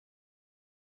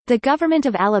The government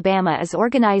of Alabama is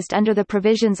organized under the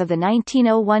provisions of the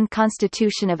 1901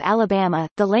 Constitution of Alabama,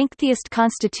 the lengthiest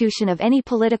constitution of any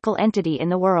political entity in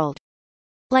the world.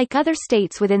 Like other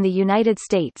states within the United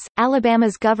States,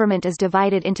 Alabama's government is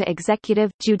divided into executive,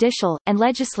 judicial, and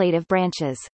legislative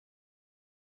branches.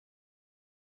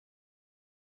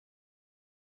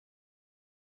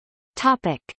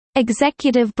 Topic: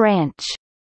 Executive branch.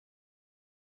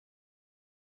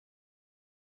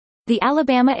 The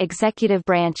Alabama executive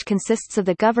branch consists of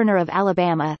the Governor of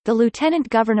Alabama, the Lieutenant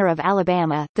Governor of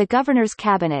Alabama, the Governor's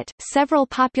Cabinet, several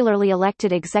popularly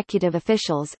elected executive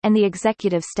officials, and the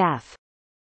executive staff.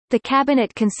 The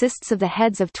Cabinet consists of the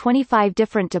heads of 25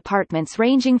 different departments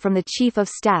ranging from the Chief of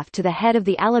Staff to the head of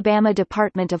the Alabama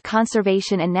Department of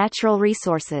Conservation and Natural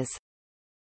Resources.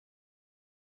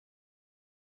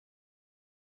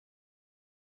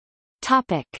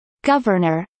 Topic: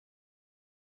 Governor.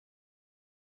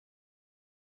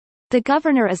 The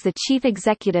governor is the chief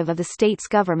executive of the state's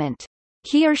government.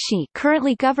 He or she,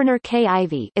 currently Governor Kay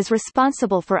Ivey, is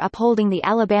responsible for upholding the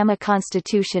Alabama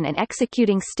Constitution and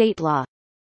executing state law.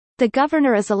 The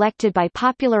governor is elected by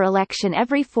popular election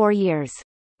every 4 years.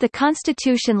 The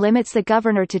Constitution limits the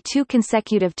governor to 2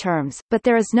 consecutive terms, but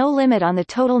there is no limit on the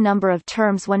total number of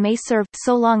terms one may serve,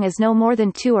 so long as no more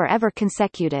than 2 are ever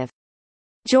consecutive.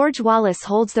 George Wallace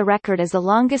holds the record as the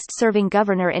longest-serving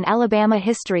governor in Alabama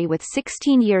history with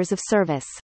 16 years of service.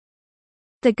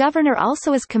 The governor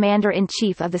also is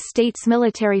commander-in-chief of the state's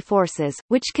military forces,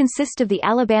 which consist of the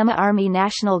Alabama Army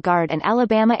National Guard and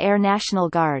Alabama Air National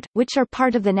Guard, which are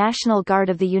part of the National Guard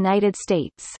of the United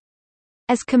States.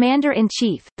 As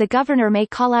commander-in-chief, the governor may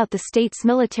call out the state's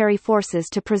military forces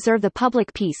to preserve the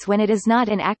public peace when it is not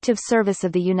in active service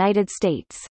of the United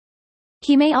States.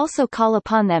 He may also call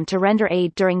upon them to render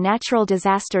aid during natural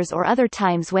disasters or other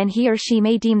times when he or she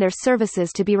may deem their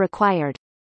services to be required.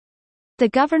 The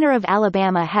Governor of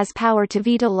Alabama has power to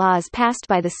veto laws passed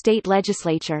by the state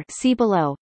legislature, see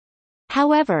below.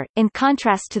 However, in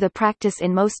contrast to the practice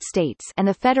in most states and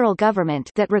the federal government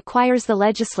that requires the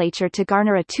legislature to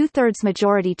garner a 2/3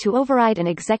 majority to override an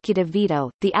executive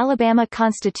veto, the Alabama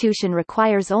Constitution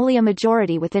requires only a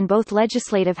majority within both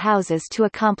legislative houses to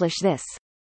accomplish this.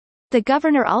 The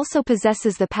governor also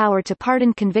possesses the power to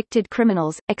pardon convicted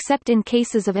criminals, except in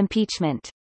cases of impeachment.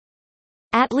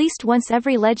 At least once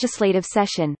every legislative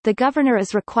session, the governor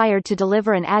is required to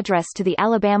deliver an address to the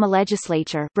Alabama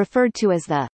legislature, referred to as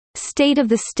the State of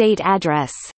the State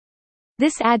Address.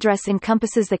 This address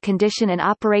encompasses the condition and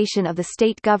operation of the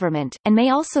state government, and may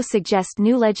also suggest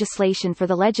new legislation for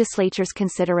the legislature's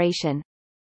consideration.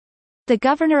 The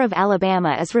Governor of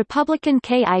Alabama is Republican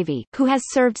Kay Ivey, who has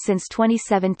served since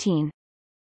 2017.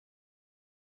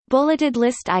 Bulleted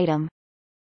list item.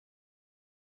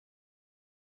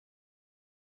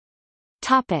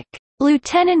 Topic: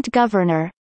 Lieutenant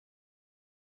Governor.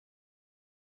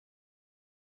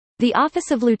 The office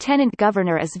of Lieutenant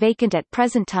Governor is vacant at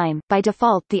present time. By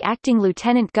default, the acting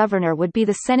Lieutenant Governor would be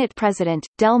the Senate President,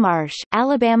 Del Marsh.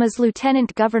 Alabama's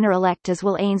Lieutenant Governor-elect is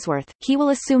Will Ainsworth. He will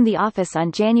assume the office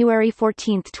on January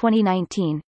 14,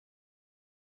 2019.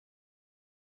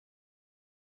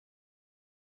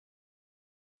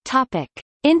 Topic: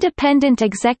 Independent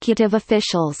executive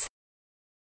officials.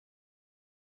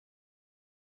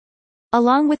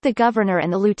 Along with the governor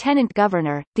and the lieutenant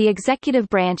governor, the executive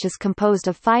branch is composed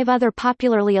of 5 other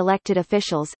popularly elected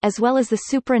officials, as well as the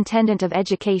superintendent of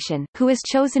education, who is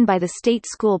chosen by the state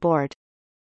school board.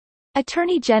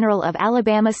 Attorney General of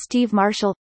Alabama Steve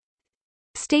Marshall,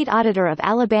 State Auditor of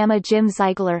Alabama Jim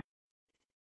Ziegler,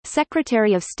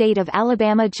 Secretary of State of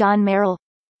Alabama John Merrill,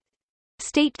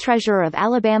 State Treasurer of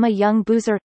Alabama Young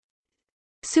Boozer,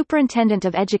 Superintendent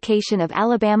of Education of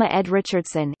Alabama Ed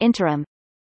Richardson interim,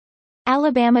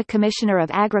 Alabama Commissioner of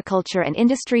Agriculture and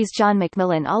Industries John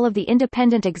McMillan. All of the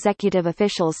independent executive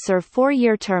officials serve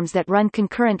 4-year terms that run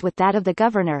concurrent with that of the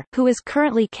governor, who is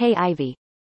currently Kay Ivey.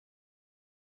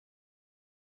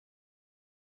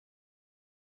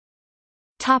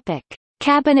 Topic: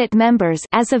 Cabinet members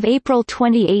as of April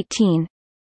 2018.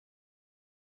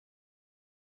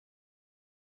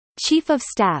 Chief of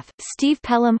Staff, Steve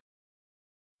Pelham.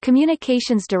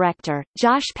 Communications Director,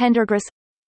 Josh Pendergrass.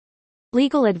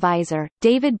 Legal Advisor,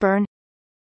 David Byrne.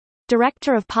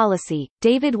 Director of Policy,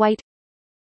 David White.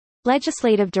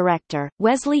 Legislative Director,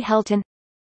 Wesley Helton.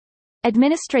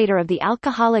 Administrator of the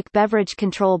Alcoholic Beverage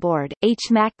Control Board, H.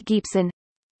 Mac Gibson.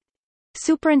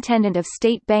 Superintendent of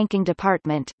State Banking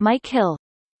Department, Mike Hill.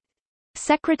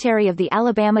 Secretary of the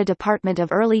Alabama Department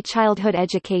of Early Childhood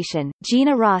Education,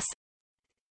 Gina Ross.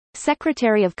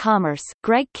 Secretary of Commerce,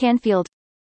 Greg Canfield.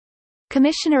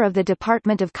 Commissioner of the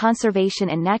Department of Conservation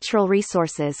and Natural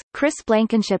Resources, Chris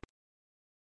Blankenship.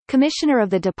 Commissioner of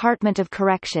the Department of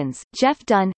Corrections, Jeff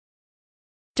Dunn.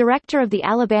 Director of the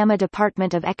Alabama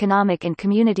Department of Economic and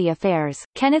Community Affairs,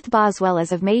 Kenneth Boswell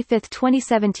as of May 5,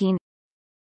 2017.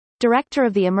 Director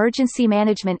of the Emergency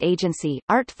Management Agency,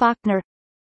 Art Faulkner.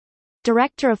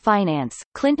 Director of Finance,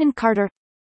 Clinton Carter.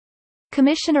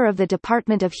 Commissioner of the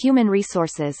Department of Human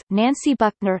Resources, Nancy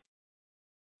Buckner.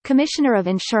 Commissioner of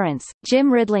Insurance, Jim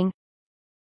Ridling.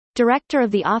 Director of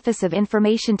the Office of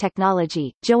Information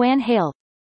Technology, Joanne Hale.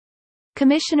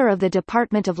 Commissioner of the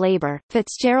Department of Labor,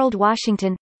 Fitzgerald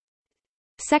Washington.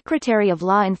 Secretary of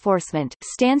Law Enforcement,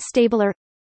 Stan Stabler.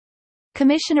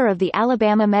 Commissioner of the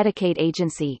Alabama Medicaid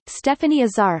Agency, Stephanie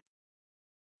Azar.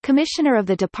 Commissioner of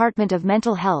the Department of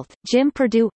Mental Health, Jim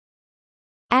Perdue.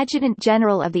 Adjutant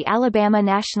General of the Alabama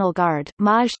National Guard,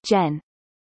 Maj. Gen.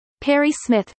 Perry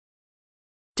Smith.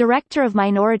 Director of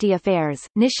Minority Affairs,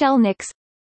 Nichelle Nix.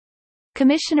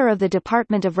 Commissioner of the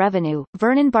Department of Revenue,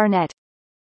 Vernon Barnett.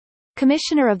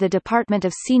 Commissioner of the Department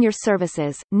of Senior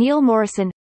Services, Neil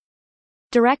Morrison.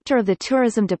 Director of the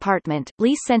Tourism Department,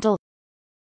 Lee Sentel.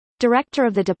 Director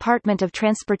of the Department of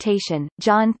Transportation,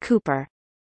 John Cooper.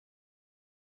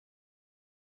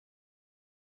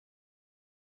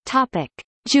 Topic: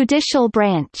 Judicial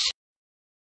branch.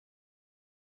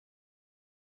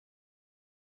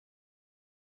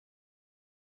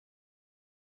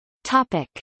 Topic: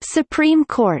 Supreme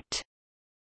Court.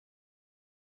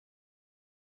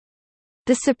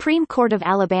 The Supreme Court of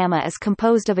Alabama is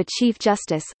composed of a Chief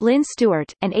Justice, Lynn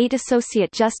Stewart, and 8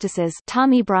 Associate Justices,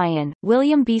 Tommy Bryan,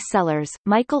 William B. Sellers,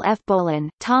 Michael F. Bolin,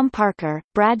 Tom Parker,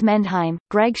 Brad Mendheim,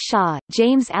 Greg Shaw,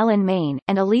 James Allen Main,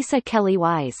 and Elisa Kelly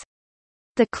Wise.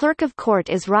 The Clerk of Court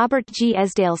is Robert G.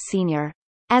 Esdale Sr.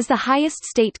 As the highest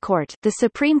state court, the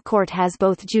Supreme Court has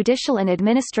both judicial and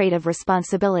administrative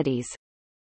responsibilities.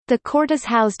 The court is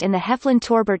housed in the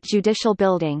Heflin-Torbert Judicial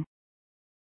Building.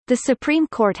 The Supreme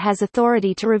Court has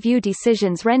authority to review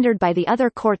decisions rendered by the other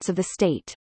courts of the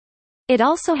state. It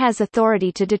also has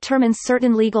authority to determine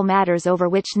certain legal matters over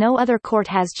which no other court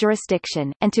has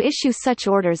jurisdiction, and to issue such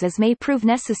orders as may prove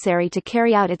necessary to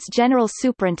carry out its general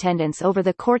superintendence over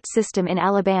the court system in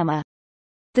Alabama.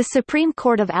 The Supreme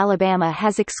Court of Alabama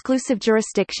has exclusive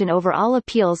jurisdiction over all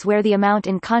appeals where the amount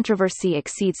in controversy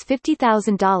exceeds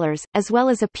 $50,000, as well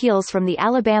as appeals from the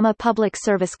Alabama Public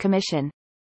Service Commission.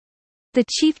 The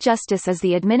Chief Justice is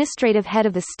the administrative head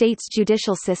of the state's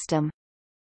judicial system.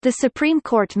 The Supreme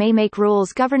Court may make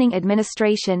rules governing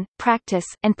administration, practice,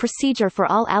 and procedure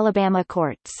for all Alabama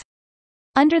courts.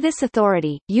 Under this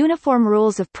authority, uniform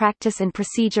rules of practice and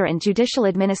procedure and judicial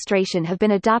administration have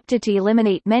been adopted to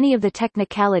eliminate many of the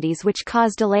technicalities which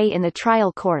cause delay in the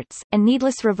trial courts, and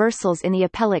needless reversals in the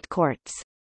appellate courts.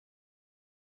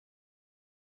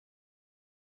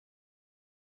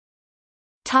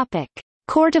 Topic: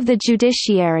 Court of the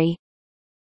Judiciary.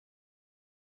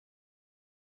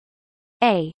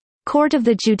 A Court of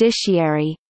the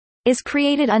Judiciary is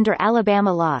created under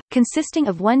Alabama law, consisting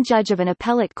of one judge of an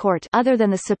appellate court other than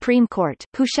the Supreme Court,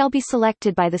 who shall be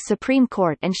selected by the Supreme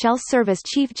Court and shall serve as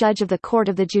Chief Judge of the Court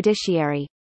of the Judiciary.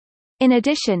 In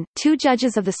addition, 2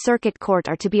 judges of the Circuit Court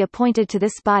are to be appointed to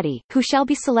this body, who shall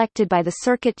be selected by the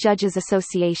Circuit Judges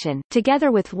Association,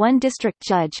 together with 1 district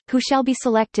judge, who shall be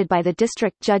selected by the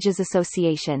District Judges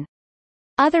Association.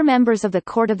 Other members of the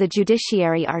Court of the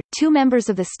Judiciary are 2 members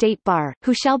of the State Bar,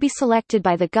 who shall be selected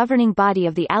by the governing body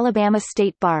of the Alabama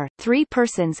State Bar, 3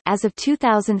 persons as of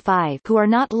 2005 who are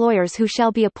not lawyers who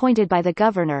shall be appointed by the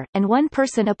governor, and 1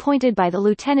 person appointed by the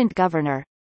lieutenant governor.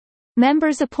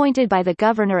 Members appointed by the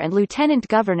governor and lieutenant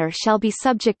governor shall be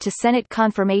subject to Senate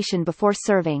confirmation before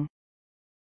serving.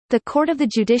 The Court of the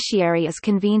Judiciary is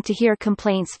convened to hear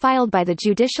complaints filed by the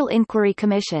Judicial Inquiry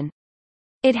Commission.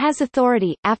 It has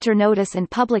authority, after notice and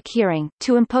public hearing,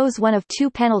 to impose one of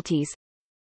 2 penalties: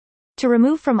 to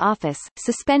remove from office,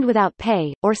 suspend without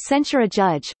pay, or censure a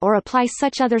judge, or apply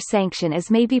such other sanction as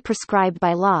may be prescribed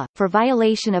by law, for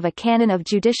violation of a canon of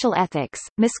judicial ethics,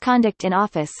 misconduct in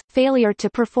office, failure to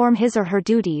perform his or her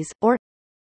duties, or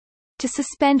to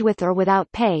suspend with or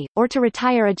without pay, or to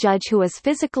retire a judge who is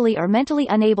physically or mentally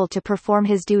unable to perform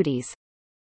his duties.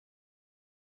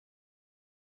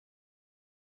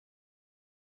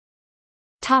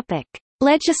 Topic: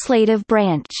 Legislative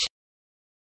branch.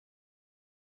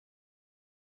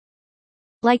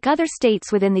 Like other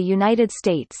states within the United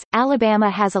States, Alabama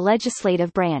has a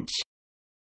legislative branch.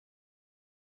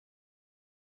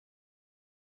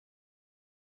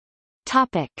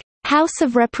 Topic: House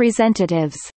of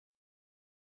Representatives.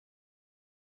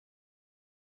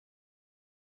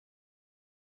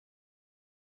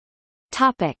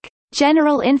 Topic: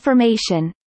 General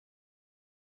information.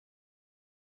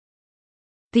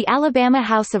 The Alabama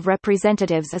House of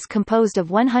Representatives is composed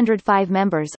of 105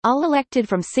 members, all elected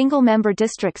from single-member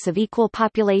districts of equal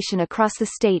population across the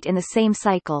state in the same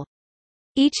cycle.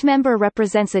 Each member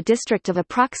represents a district of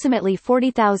approximately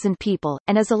 40,000 people,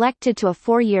 and is elected to a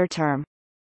 4-year term.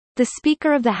 The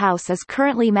Speaker of the House is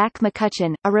currently Mac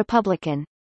McCutcheon, a Republican.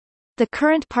 The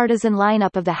current partisan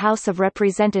lineup of the House of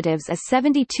Representatives is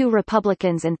 72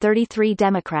 Republicans and 33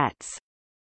 Democrats.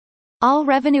 All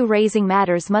revenue-raising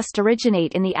matters must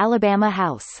originate in the Alabama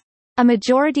House. A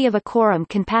majority of a quorum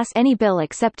can pass any bill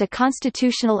except a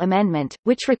constitutional amendment,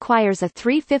 which requires a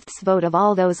 3/5 vote of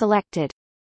all those elected.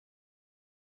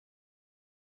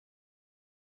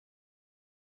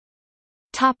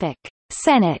 Topic: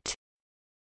 Senate.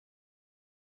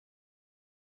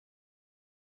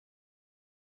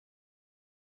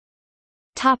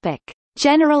 Topic: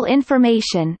 General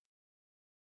information.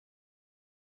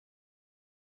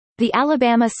 The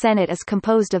Alabama Senate is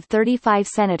composed of 35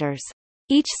 senators.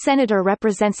 Each senator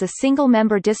represents a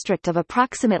single-member district of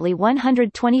approximately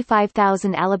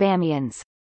 125,000 Alabamians.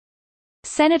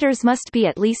 Senators must be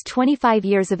at least 25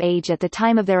 years of age at the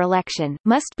time of their election,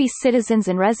 must be citizens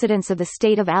and residents of the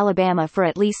state of Alabama for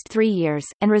at least 3 years,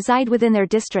 and reside within their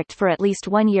district for at least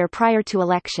 1 year prior to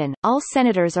election. All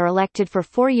senators are elected for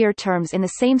 4-year terms in the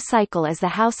same cycle as the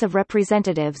House of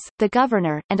Representatives, the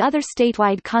governor, and other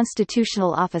statewide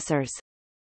constitutional officers.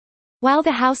 While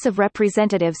the House of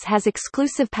Representatives has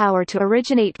exclusive power to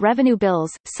originate revenue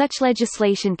bills, such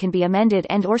legislation can be amended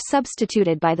and/or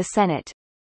substituted by the Senate.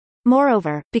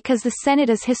 Moreover, because the Senate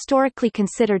is historically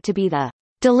considered to be the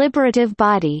deliberative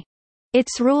body,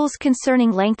 its rules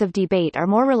concerning length of debate are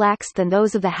more relaxed than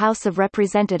those of the House of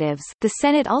Representatives. The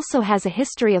Senate also has a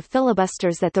history of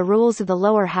filibusters that the rules of the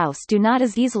lower house do not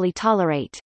as easily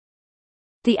tolerate.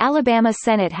 The Alabama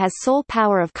Senate has sole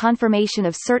power of confirmation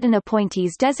of certain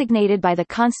appointees designated by the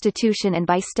Constitution and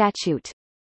by statute.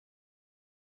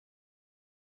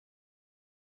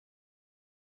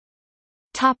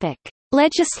 Topic: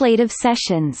 Legislative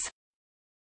sessions.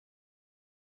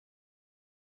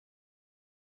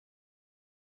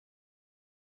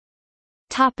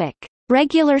 Topic: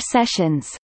 Regular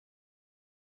sessions.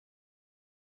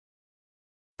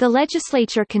 The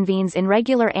legislature convenes in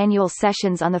regular annual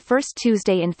sessions on the first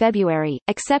Tuesday in February,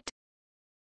 except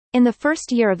in the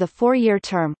first year of the 4-year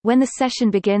term, when the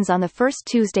session begins on the first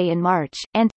Tuesday in March,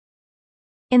 and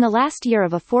in the last year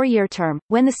of a 4-year term,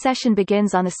 when the session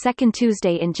begins on the second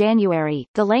Tuesday in January.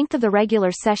 The length of the regular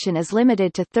session is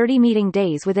limited to 30 meeting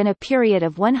days within a period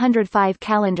of 105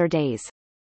 calendar days.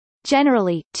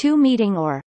 Generally, 2 meeting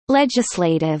or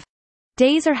legislative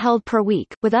days are held per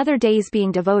week, with other days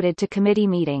being devoted to committee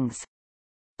meetings.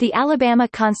 The Alabama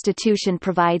Constitution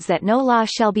provides that no law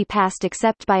shall be passed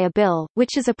except by a bill,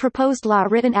 which is a proposed law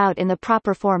written out in the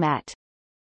proper format.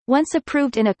 Once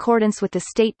approved in accordance with the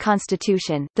state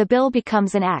constitution, the bill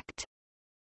becomes an act.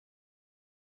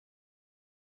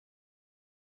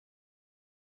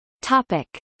 Topic: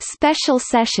 Special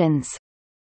sessions.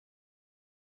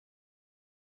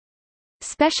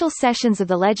 Special sessions of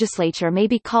the legislature may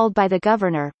be called by the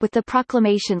governor, with the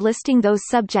proclamation listing those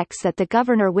subjects that the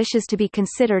governor wishes to be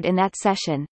considered in that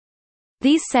session.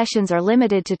 These sessions are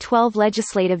limited to 12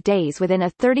 legislative days within a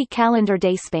 30 calendar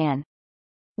day span.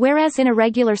 Whereas in a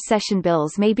regular session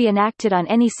bills may be enacted on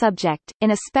any subject, in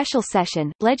a special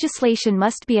session, legislation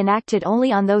must be enacted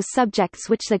only on those subjects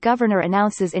which the governor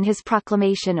announces in his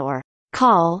proclamation or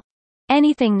call.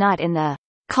 Anything not in the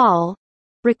call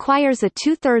requires a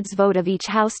 2/3 vote of each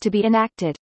house to be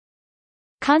enacted.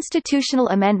 Constitutional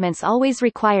amendments always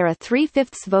require a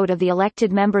 3/5 vote of the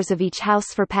elected members of each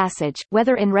house for passage,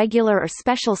 whether in regular or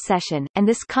special session, and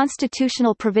this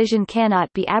constitutional provision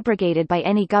cannot be abrogated by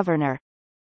any governor.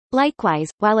 Likewise,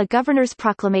 while a governor's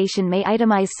proclamation may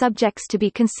itemize subjects to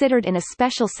be considered in a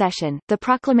special session, the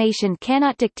proclamation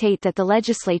cannot dictate that the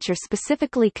legislature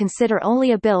specifically consider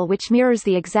only a bill which mirrors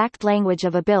the exact language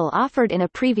of a bill offered in a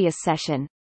previous session.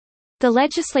 The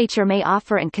legislature may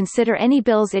offer and consider any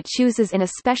bills it chooses in a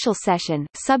special session,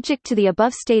 subject to the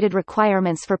above-stated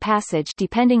requirements for passage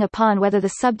depending upon whether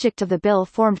the subject of the bill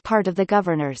formed part of the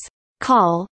governor's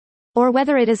call, or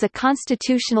whether it is a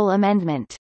constitutional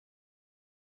amendment.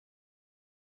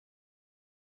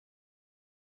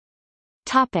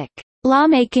 Topic: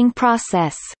 Lawmaking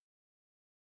process.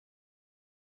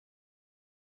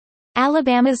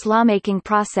 Alabama's lawmaking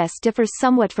process differs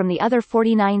somewhat from the other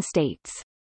 49 states.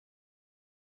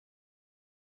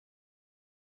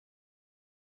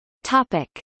 Topic: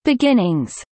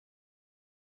 Beginnings.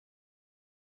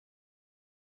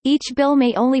 Each bill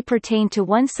may only pertain to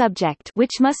one subject,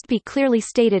 which must be clearly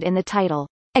stated in the title,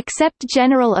 except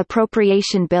general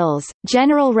appropriation bills,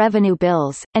 general revenue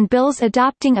bills, and bills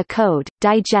adopting a code,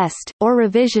 digest, or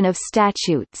revision of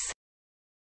statutes.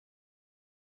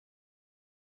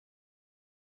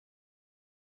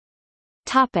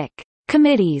 Topic: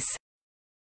 Committees.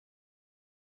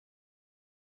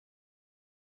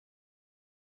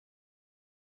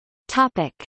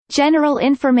 Topic: General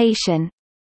information.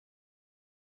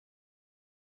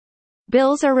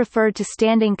 Bills are referred to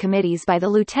standing committees by the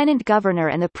Lieutenant Governor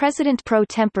and the President pro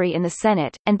tempore in the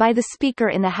Senate, and by the Speaker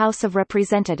in the House of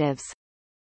Representatives.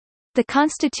 The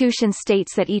Constitution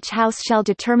states that each House shall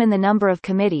determine the number of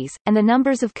committees, and the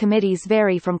numbers of committees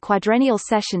vary from quadrennial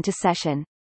session to session.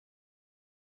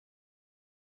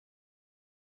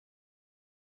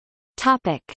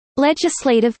 Topic: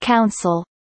 Legislative Council.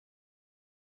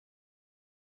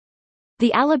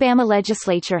 The Alabama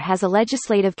legislature has a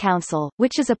legislative council,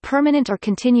 which is a permanent or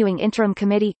continuing interim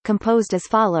committee, composed as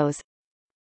follows.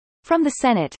 From the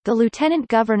Senate, the Lieutenant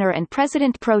Governor and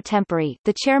President pro tempore,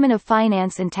 the Chairman of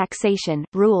Finance and Taxation,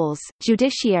 Rules,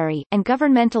 Judiciary, and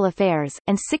Governmental Affairs,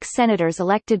 and 6 senators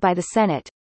elected by the Senate.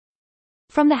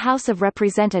 From the House of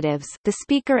Representatives, the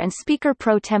Speaker and Speaker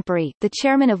pro tempore, the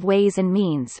Chairman of Ways and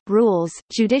Means, Rules,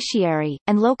 Judiciary,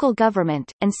 and Local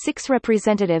Government, and 6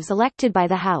 representatives elected by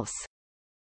the House.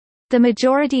 The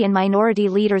majority and minority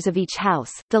leaders of each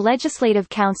house. The Legislative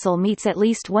Council meets at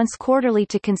least once quarterly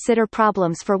to consider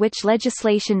problems for which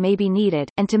legislation may be needed,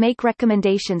 and to make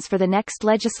recommendations for the next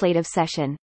legislative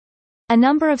session. A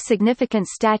number of significant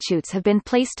statutes have been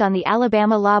placed on the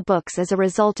Alabama law books as a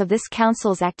result of this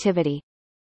council's activity.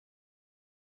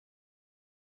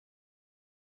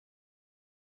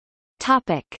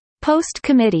 Topic: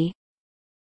 Post-committee.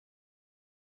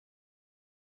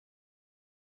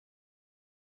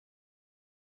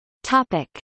 Topic: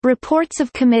 Reports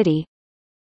of committee.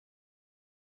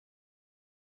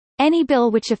 Any bill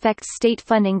which affects state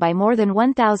funding by more than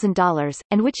 $1,000,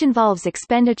 and which involves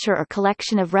expenditure or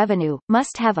collection of revenue,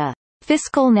 must have a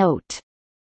fiscal note.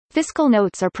 Fiscal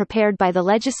notes are prepared by the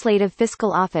Legislative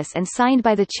Fiscal Office and signed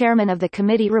by the chairman of the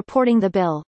committee reporting the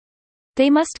bill. They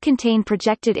must contain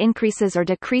projected increases or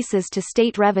decreases to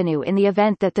state revenue in the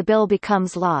event that the bill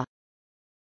becomes law.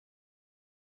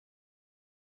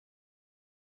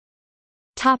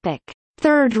 Topic: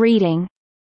 Third reading.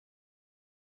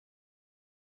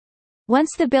 Once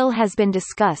the bill has been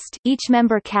discussed, each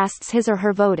member casts his or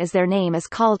her vote as their name is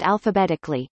called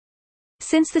alphabetically.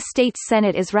 Since the state's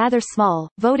Senate is rather small,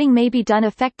 voting may be done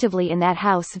effectively in that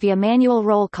house via manual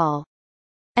roll call.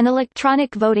 An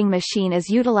electronic voting machine is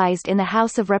utilized in the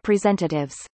House of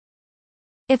Representatives.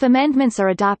 If amendments are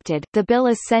adopted, the bill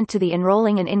is sent to the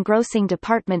enrolling and engrossing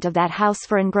department of that house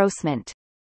for engrossment.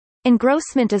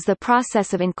 Engrossment is the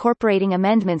process of incorporating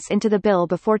amendments into the bill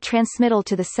before transmittal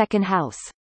to the second house.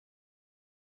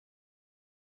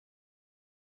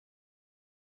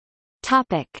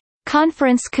 Topic: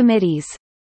 Conference committees.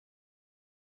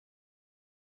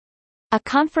 A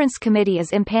conference committee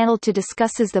is impaneled to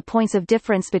discusses the points of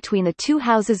difference between the two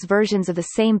houses' versions of the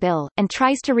same bill, and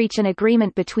tries to reach an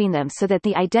agreement between them so that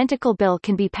the identical bill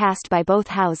can be passed by both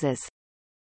houses.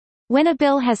 When a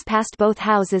bill has passed both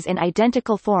houses in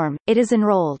identical form, it is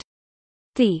enrolled.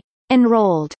 The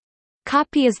enrolled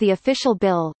copy is the official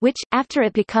bill, which, after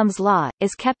it becomes law,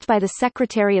 is kept by the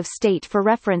Secretary of State for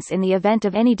reference in the event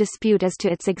of any dispute as to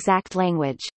its exact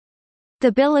language.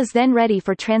 The bill is then ready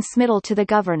for transmittal to the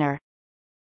governor.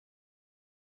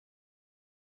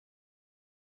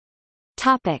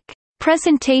 Topic: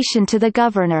 Presentation to the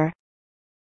governor.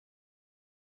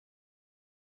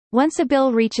 Once a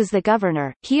bill reaches the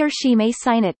governor, he or she may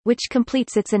sign it, which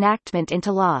completes its enactment into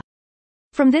law.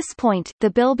 From this point, the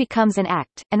bill becomes an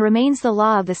act, and remains the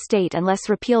law of the state unless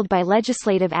repealed by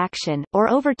legislative action, or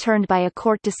overturned by a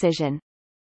court decision.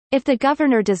 If the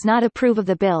governor does not approve of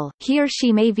the bill, he or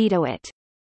she may veto it.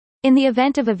 In the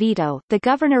event of a veto, the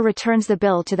governor returns the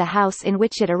bill to the House in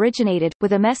which it originated,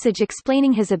 with a message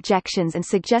explaining his objections and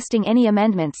suggesting any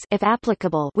amendments, if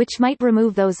applicable, which might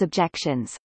remove those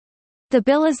objections. The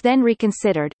bill is then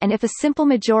reconsidered, and if a simple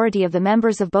majority of the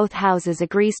members of both houses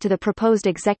agrees to the proposed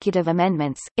executive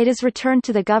amendments, it is returned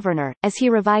to the governor, as he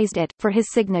revised it, for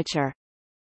his signature.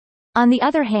 On the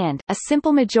other hand, a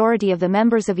simple majority of the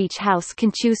members of each house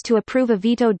can choose to approve a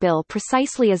vetoed bill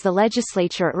precisely as the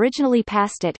legislature originally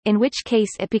passed it, in which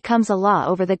case it becomes a law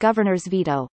over the governor's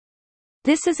veto.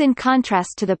 This is in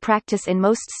contrast to the practice in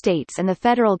most states and the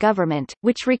federal government,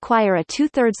 which require a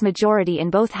two-thirds majority in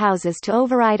both houses to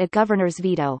override a governor's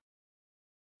veto.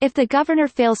 If the governor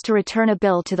fails to return a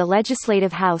bill to the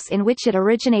legislative house in which it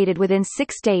originated within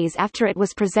 6 days after it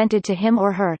was presented to him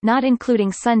or her, not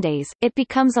including Sundays, it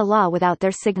becomes a law without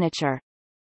their signature.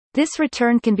 This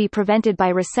return can be prevented by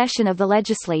recession of the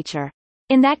legislature.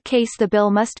 In that case, the bill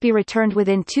must be returned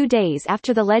within 2 days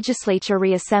after the legislature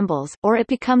reassembles, or it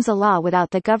becomes a law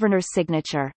without the governor's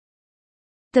signature.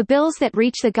 The bills that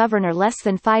reach the governor less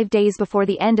than 5 days before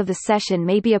the end of the session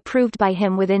may be approved by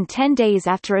him within 10 days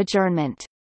after adjournment.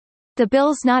 The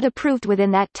bills not approved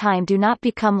within that time do not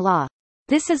become law.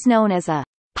 This is known as a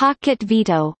pocket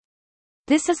veto.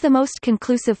 This is the most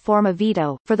conclusive form of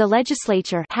veto, for the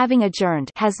legislature, having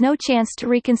adjourned, has no chance to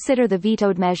reconsider the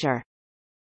vetoed measure.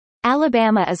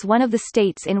 Alabama is one of the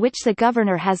states in which the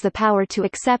governor has the power to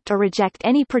accept or reject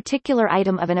any particular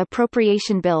item of an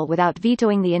appropriation bill without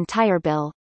vetoing the entire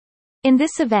bill. In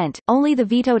this event, only the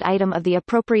vetoed item of the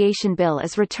appropriation bill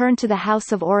is returned to the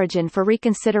House of Origin for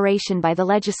reconsideration by the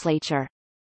legislature.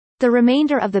 The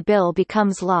remainder of the bill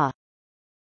becomes law.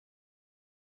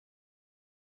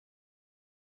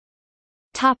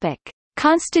 Topic: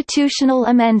 Constitutional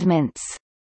amendments.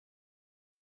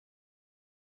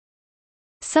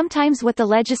 Sometimes what the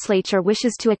legislature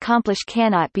wishes to accomplish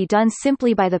cannot be done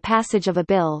simply by the passage of a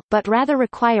bill, but rather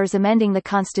requires amending the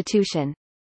Constitution.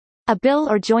 A bill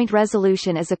or joint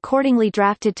resolution is accordingly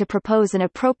drafted to propose an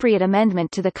appropriate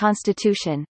amendment to the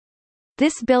Constitution.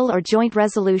 This bill or joint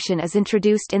resolution is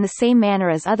introduced in the same manner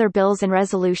as other bills and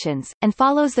resolutions, and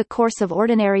follows the course of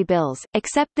ordinary bills,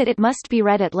 except that it must be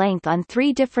read at length on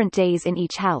 3 different days in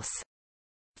each House.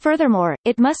 Furthermore,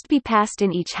 it must be passed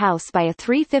in each House by a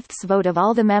 3/5 vote of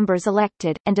all the members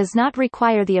elected, and does not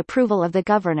require the approval of the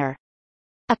governor.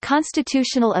 A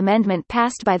constitutional amendment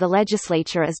passed by the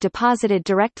legislature is deposited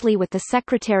directly with the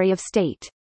Secretary of State.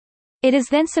 It is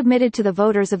then submitted to the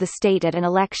voters of the state at an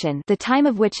election, the time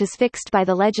of which is fixed by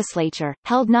the legislature,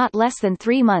 held not less than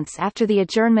 3 months after the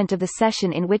adjournment of the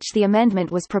session in which the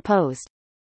amendment was proposed.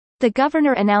 The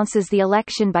governor announces the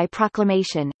election by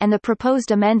proclamation, and the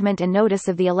proposed amendment and notice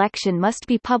of the election must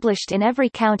be published in every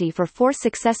county for 4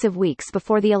 successive weeks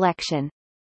before the election.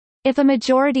 If a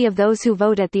majority of those who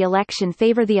vote at the election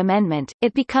favor the amendment,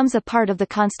 it becomes a part of the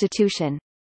Constitution.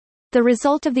 The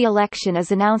result of the election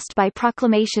is announced by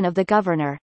proclamation of the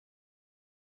governor.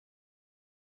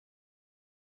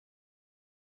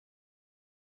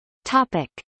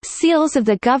 Topic: Seals of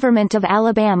the Government of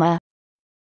Alabama.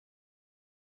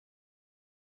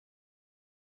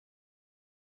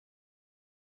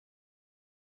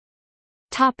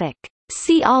 Topic: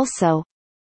 See also: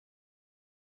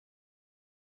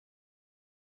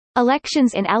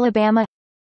 Elections in Alabama,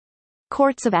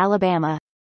 Courts of Alabama.